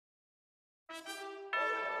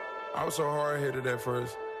I was so hard-headed at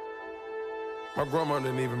first. My grandma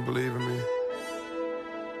didn't even believe in me.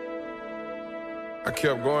 I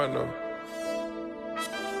kept going though.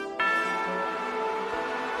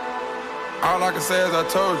 All I can say is I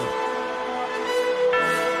told you.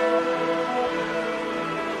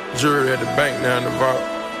 Jury at the bank now in the vault.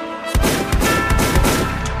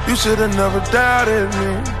 You should've never doubted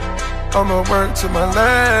me. I'ma work to my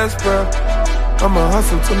last breath. I'ma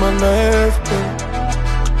hustle to my last breath.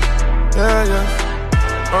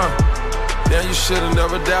 Yeah, you should've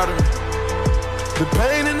never doubted me. The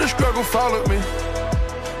pain and the struggle followed me.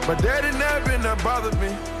 My daddy never been that bothered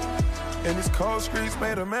me. And these cold streets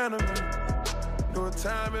made a man of me. Knew a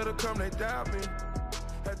time it'll come, they doubt me.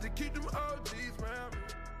 Had to keep them OGs around me.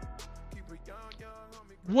 Keep a young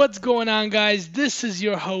homie. What's going on, guys? This is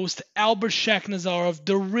your host, Albert Shaknazarov,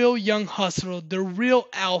 the real young hustler, the real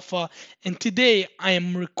alpha, and today I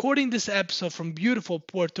am recording this episode from beautiful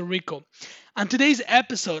Puerto Rico. On today's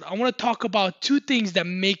episode, I want to talk about two things that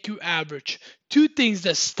make you average, two things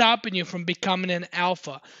that are stopping you from becoming an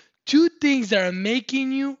alpha, two things that are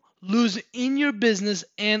making you lose in your business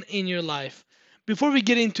and in your life. Before we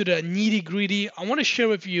get into the nitty-gritty, I want to share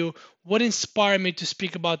with you what inspired me to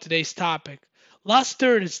speak about today's topic. Last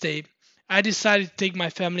Thursday, I decided to take my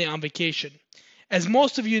family on vacation. As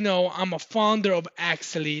most of you know, I'm a founder of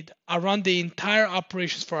Axelite. I run the entire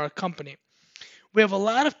operations for our company. We have a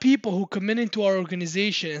lot of people who come into our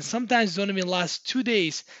organization and sometimes don't even last 2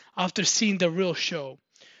 days after seeing the real show.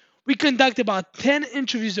 We conduct about 10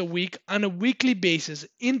 interviews a week on a weekly basis,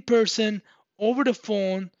 in person, over the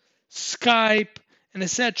phone, Skype, and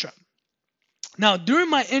etc. Now, during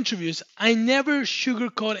my interviews, I never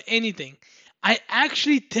sugarcoat anything. I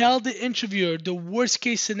actually tell the interviewer the worst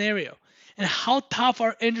case scenario and how tough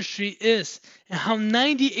our industry is and how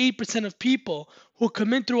 98% of people who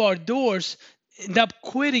come in through our doors end up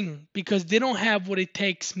quitting because they don't have what it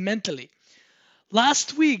takes mentally.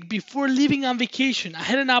 Last week, before leaving on vacation, I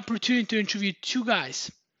had an opportunity to interview two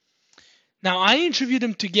guys. Now, I interviewed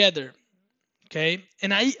them together, okay?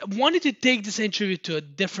 And I wanted to take this interview to a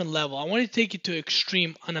different level. I wanted to take it to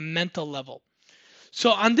extreme on a mental level.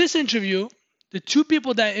 So on this interview, the two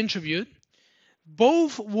people that I interviewed,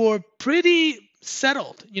 both were pretty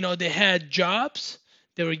settled. You know, they had jobs,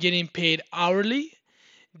 they were getting paid hourly,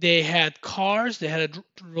 they had cars, they had a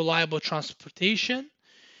reliable transportation,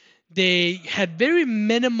 they had very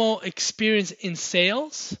minimal experience in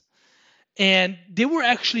sales, and they were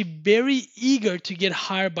actually very eager to get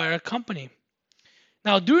hired by our company.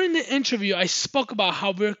 Now, during the interview, I spoke about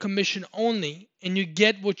how we're commission only and you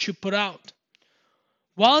get what you put out.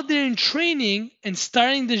 While they're in training and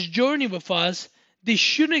starting this journey with us, they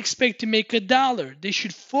shouldn't expect to make $1. They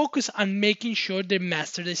should focus on making sure they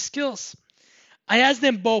master their skills. I asked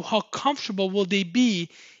them both how comfortable will they be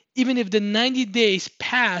even if the 90 days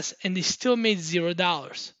pass and they still made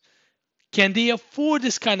 $0. Can they afford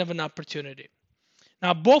this kind of an opportunity?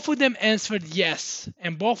 Now, both of them answered yes,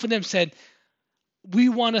 and both of them said, we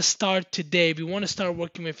want to start today. We want to start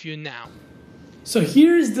working with you now. So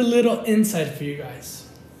here's the little insight for you guys.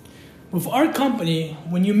 With our company,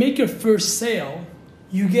 when you make your first sale,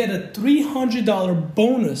 you get a $300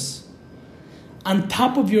 bonus on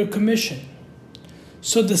top of your commission.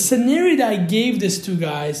 So the scenario that I gave these two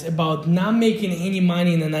guys about not making any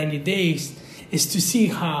money in the 90 days is to see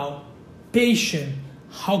how patient,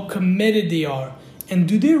 how committed they are, and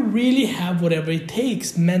do they really have whatever it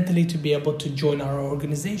takes mentally to be able to join our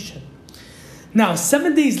organization. Now,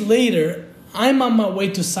 7 days later, I'm on my way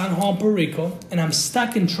to San Juan, Puerto Rico, and I'm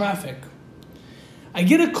stuck in traffic. I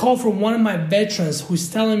get a call from one of my veterans who's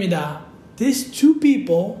telling me that these two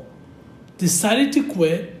people decided to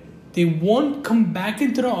quit. They won't come back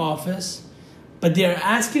into the office, but they are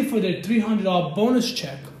asking for their $300 bonus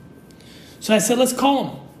check. So I said, let's call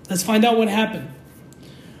them. Let's find out what happened.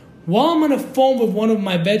 While I'm on the phone with one of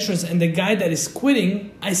my veterans and the guy that is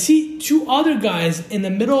quitting, I see two other guys in the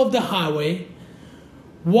middle of the highway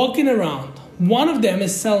walking around. One of them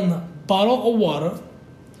is selling a bottle of water.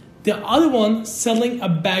 The other one selling a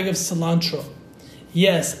bag of cilantro.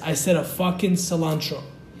 Yes, I said a fucking cilantro.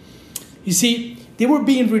 You see, they were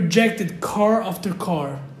being rejected car after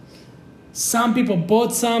car. Some people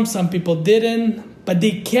bought some people didn't, but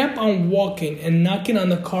they kept on walking and knocking on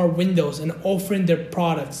the car windows and offering their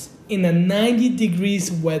products in a 90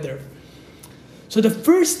 degrees weather. So the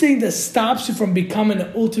first thing that stops you from becoming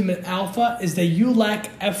an ultimate alpha is that you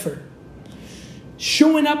lack effort.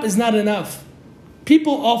 Showing up is not enough.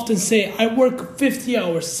 People often say, I work 50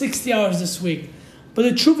 hours, 60 hours this week. But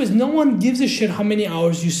the truth is no one gives a shit how many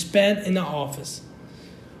hours you spend in the office.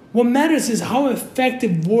 What matters is how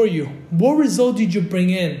effective were you? What result did you bring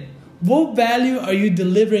in? What value are you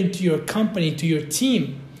delivering to your company, to your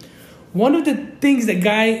team? One of the things the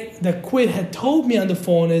guy that quit had told me on the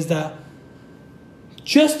phone is that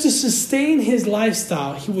just to sustain his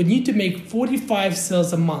lifestyle, he would need to make 45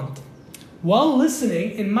 sales a month. While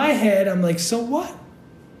listening, in my head, I'm like, so what?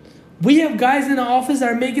 We have guys in the office that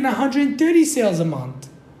are making 130 sales a month.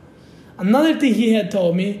 Another thing he had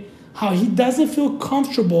told me, how he doesn't feel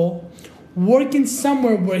comfortable working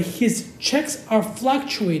somewhere where his checks are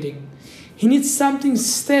fluctuating. He needs something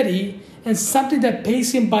steady and something that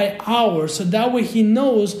pays him by hour, so that way he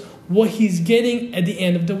knows what he's getting at the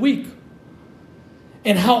end of the week.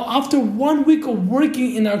 And how after 1 week of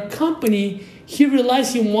working in our company, he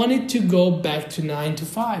realized he wanted to go back to 9 to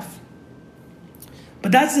 5.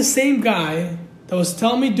 But that's the same guy that was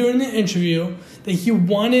telling me during the interview that he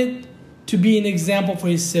wanted to be an example for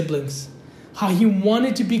his siblings, how he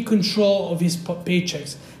wanted to be in control of his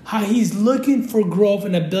paychecks, how he's looking for growth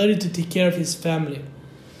and ability to take care of his family.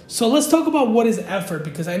 So let's talk about what is effort,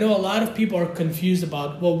 because I know a lot of people are confused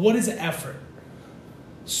about, well, what is effort?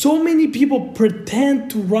 So many people pretend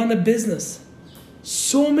to run a business.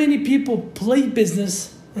 So many people play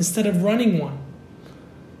business instead of running one.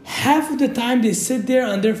 Half of the time they sit there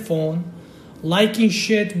on their phone, liking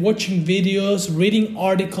shit, watching videos, reading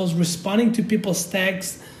articles, responding to people's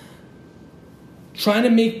texts, trying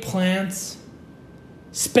to make plans,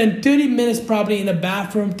 spend 30 minutes probably in a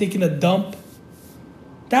bathroom taking a dump.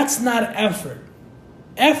 That's not effort.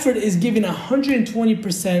 Effort is giving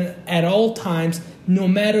 120% at all times, no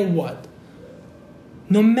matter what.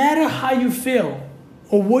 No matter how you feel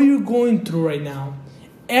or what you're going through right now,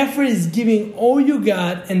 effort is giving all you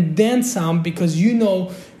got and then some, because you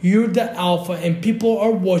know you're the alpha and people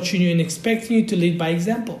are watching you and expecting you to lead by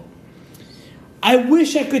example. I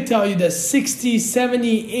wish I could tell you that 60,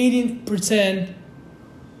 70, 80%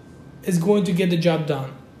 is going to get the job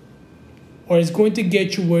done, or is going to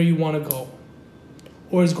get you where you want to go,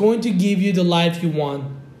 or is going to give you the life you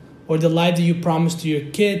want, or the life that you promised to your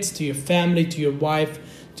kids, to your family, to your wife,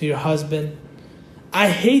 to your husband. I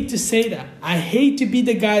hate to say that. I hate to be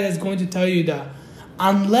the guy that's going to tell you that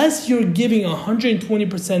unless you're giving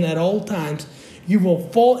 120% at all times, you will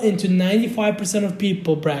fall into 95% of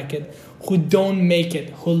people bracket who don't make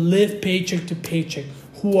it, who live paycheck to paycheck,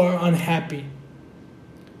 who are unhappy.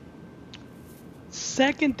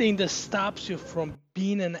 Second thing that stops you from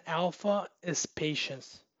being an alpha is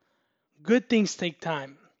patience. Good things take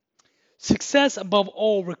time. Success above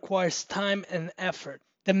all requires time and effort.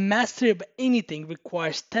 The mastery of anything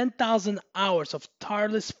requires 10,000 hours of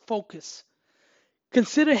tireless focus.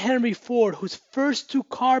 Consider Henry Ford, whose first 2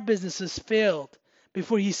 car businesses failed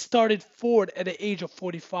before he started Ford at the age of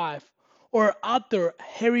 45. Or author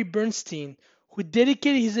Harry Bernstein, who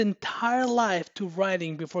dedicated his entire life to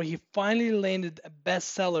writing before he finally landed a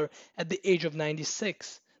bestseller at the age of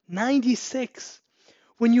 96. 96!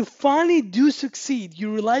 When you finally do succeed,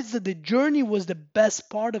 you realize that the journey was the best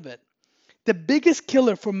part of it. The biggest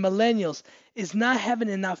killer for millennials is not having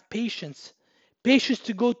enough patience. Patience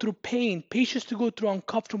to go through pain, patience to go through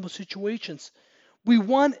uncomfortable situations. We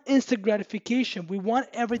want instant gratification. We want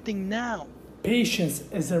everything now. Patience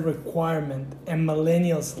is a requirement, and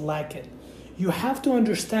millennials lack it. You have to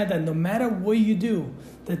understand that no matter what you do,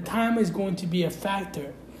 the time is going to be a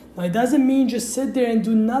factor. Now, it doesn't mean just sit there and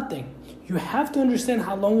do nothing. You have to understand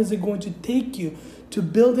how long is it going to take you to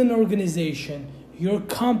build an organization, your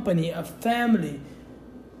company, a family,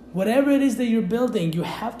 whatever it is that you're building. You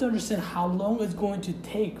have to understand how long it's going to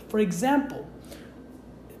take. For example,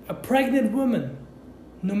 a pregnant woman,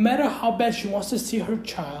 no matter how bad she wants to see her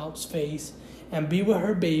child's face and be with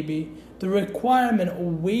her baby, the requirement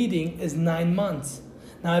of waiting is 9 months.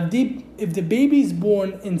 Now, if the baby is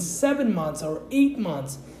born in 7 months or 8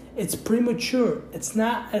 months, it's premature. It's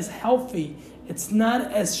not as healthy. It's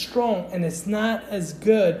not as strong, and it's not as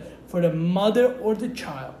good for the mother or the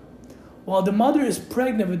child. While the mother is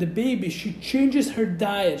pregnant with the baby, she changes her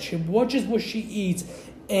diet. She watches what she eats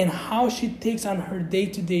and how she takes on her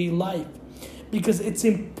day-to-day life. Because it's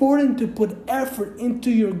important to put effort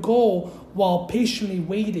into your goal while patiently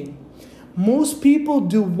waiting. Most people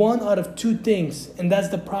do one out of 2 things, and that's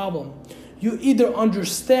the problem. You either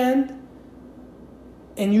understand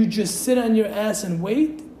and you just sit on your ass and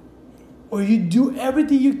wait, or you do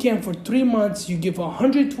everything you can for 3 months, you give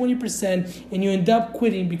 120%, and you end up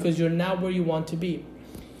quitting because you're not where you want to be.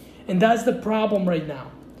 And that's the problem right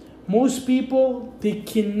now. Most people,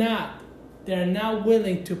 they're not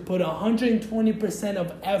willing to put 120%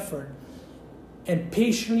 of effort and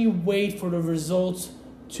patiently wait for the results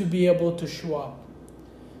to be able to show up.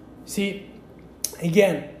 See,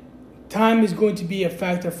 again, Time is going to be a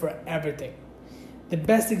factor for everything. The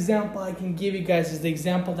best example I can give you guys is the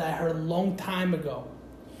example that I heard a long time ago.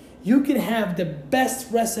 You can have the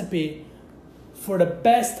best recipe for the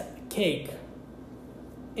best cake,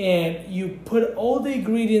 and you put all the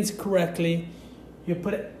ingredients correctly, you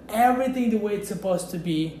put everything the way it's supposed to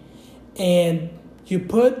be, and you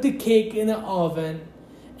put the cake in the oven,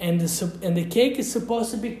 and the cake is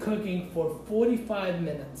supposed to be cooking for 45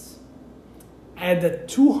 minutes at the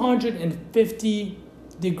 250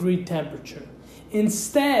 degree temperature.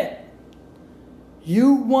 Instead,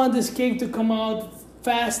 you want this cake to come out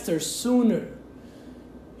faster, sooner.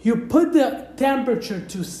 You put the temperature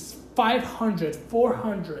to 500,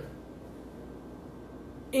 400.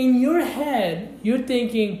 In your head, you're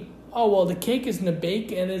thinking, oh, well, the cake is going to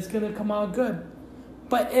bake and it's going to come out good.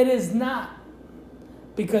 But it is not,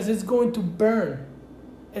 because it's going to burn.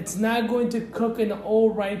 It's not going to cook in all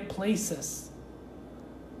right places.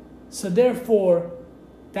 So therefore,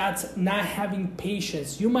 that's not having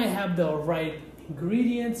patience. You might have the right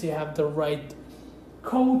ingredients, you have the right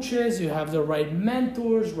coaches, you have the right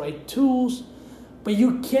mentors, right tools, but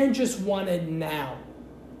you can't just want it now.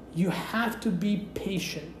 You have to be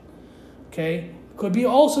patient, okay? Could be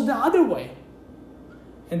also the other way.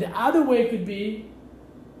 And the other way could be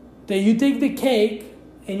that you take the cake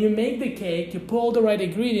and you make the cake, you put all the right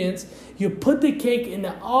ingredients, you put the cake in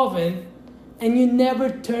the oven, and you never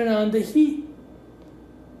turn on the heat.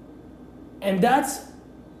 And that's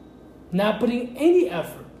not putting any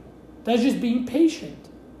effort. That's just being patient.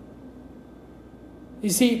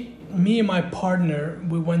 You see, me and my partner,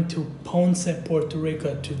 we went to Ponce, Puerto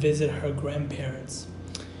Rico to visit her grandparents.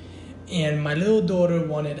 And my little daughter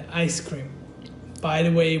wanted ice cream. By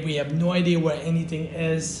the way, we have no idea where anything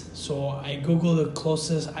is, so I Googled the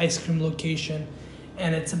closest ice cream location,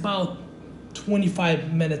 and it's about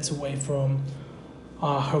 25 minutes away from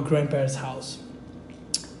her grandparents' house.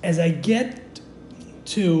 As I get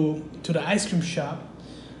to the ice cream shop,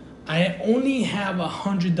 I only have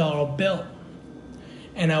 $100 bill.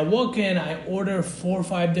 And I walk in, I order 4 or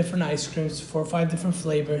 5 different ice creams, 4 or 5 different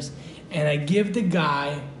flavors, and I give the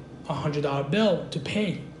guy $100 bill to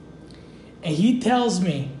pay. And he tells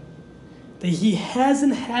me that he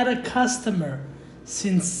hasn't had a customer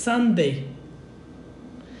since Sunday,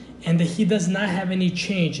 and that he does not have any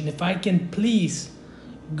change. And if I can please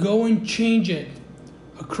go and change it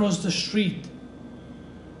across the street.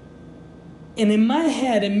 And in my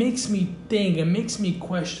head, it makes me think, it makes me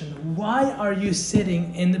question, why are you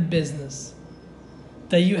sitting in the business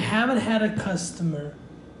that you haven't had a customer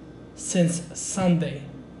since Sunday?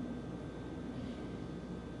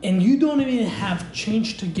 And you don't even have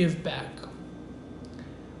change to give back.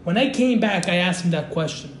 When I came back, I asked him that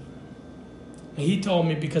question. And he told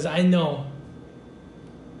me, because I know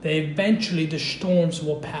that eventually the storms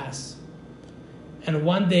will pass. And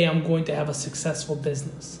one day I'm going to have a successful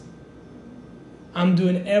business. I'm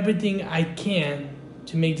doing everything I can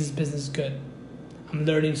to make this business good. I'm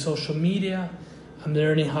learning social media. I'm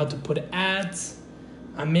learning how to put ads.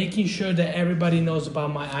 I'm making sure that everybody knows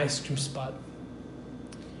about my ice cream spot.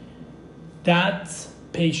 That's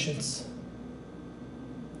patience.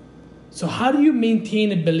 So how do you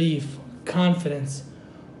maintain a belief, confidence,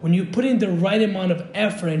 when you put in the right amount of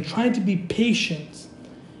effort and trying to be patient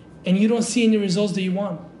and you don't see any results that you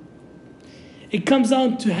want? It comes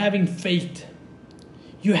down to having faith.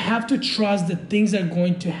 You have to trust that things are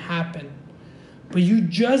going to happen. But you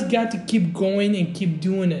just got to keep going and keep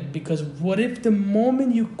doing it. Because what if the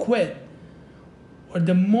moment you quit or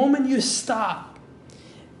the moment you stop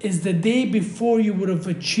is the day before you would have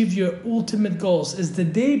achieved your ultimate goals, is the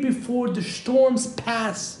day before the storms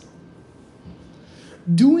pass.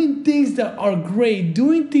 Doing things that are great,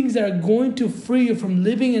 doing things that are going to free you from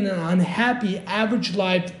living in an unhappy, average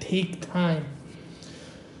life take time.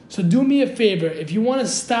 So do me a favor, if you want to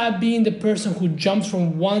stop being the person who jumps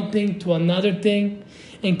from one thing to another thing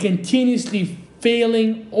and continuously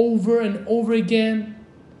failing over and over again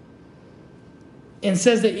and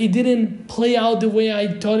says that it didn't play out the way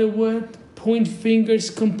I thought it would, point fingers,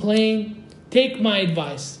 complain, take my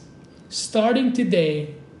advice. Starting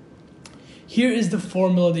today, here is the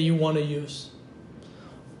formula that you want to use.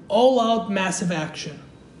 All out massive action,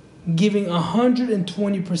 giving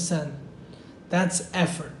 120%. That's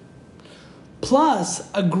effort. Plus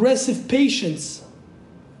aggressive patience.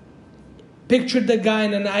 Picture the guy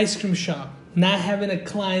in an ice cream shop, not having a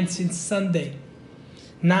client since Sunday,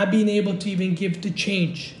 not being able to even give the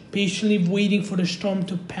change, patiently waiting for the storm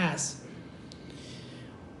to pass.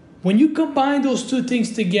 When you combine those two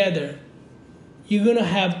things together, you're going to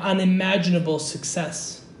have unimaginable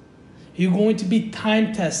success. You're going to be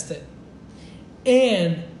time tested.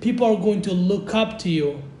 and people are going to look up to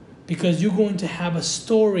you because you're going to have a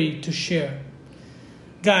story to share.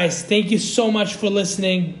 Guys, thank you so much for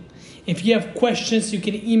listening. If you have questions, you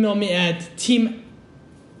can email me at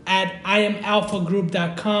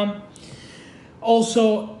team@iamalphagroup.com.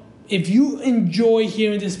 Also, if you enjoy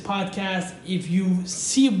hearing this podcast, if you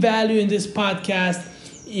see value in this podcast,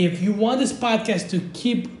 if you want this podcast to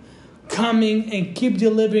keep coming and keep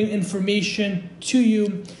delivering information to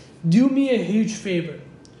you, do me a huge favor.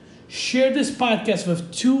 Share this podcast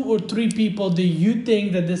with 2 or 3 people that you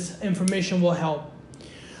think that this information will help.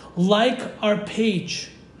 Like our page.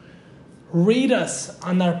 Rate us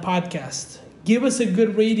on our podcast. Give us a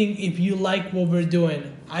good rating if you like what we're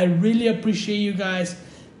doing. I really appreciate you guys.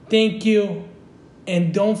 Thank you.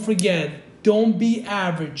 And don't forget, don't be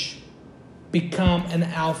average. Become an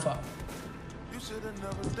alpha. You should have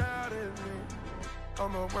never doubted me.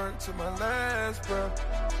 I'ma work to my last breath.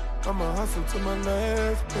 I'ma hustle to my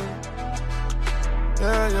last breath.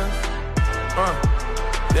 Yeah.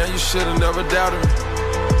 Yeah, you should have never doubted me.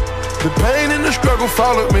 The pain and the struggle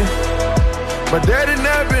followed me. My daddy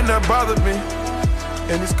never that bothered me.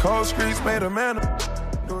 And these cold streets made a man of me.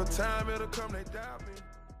 Know a time it'll come, they doubt me.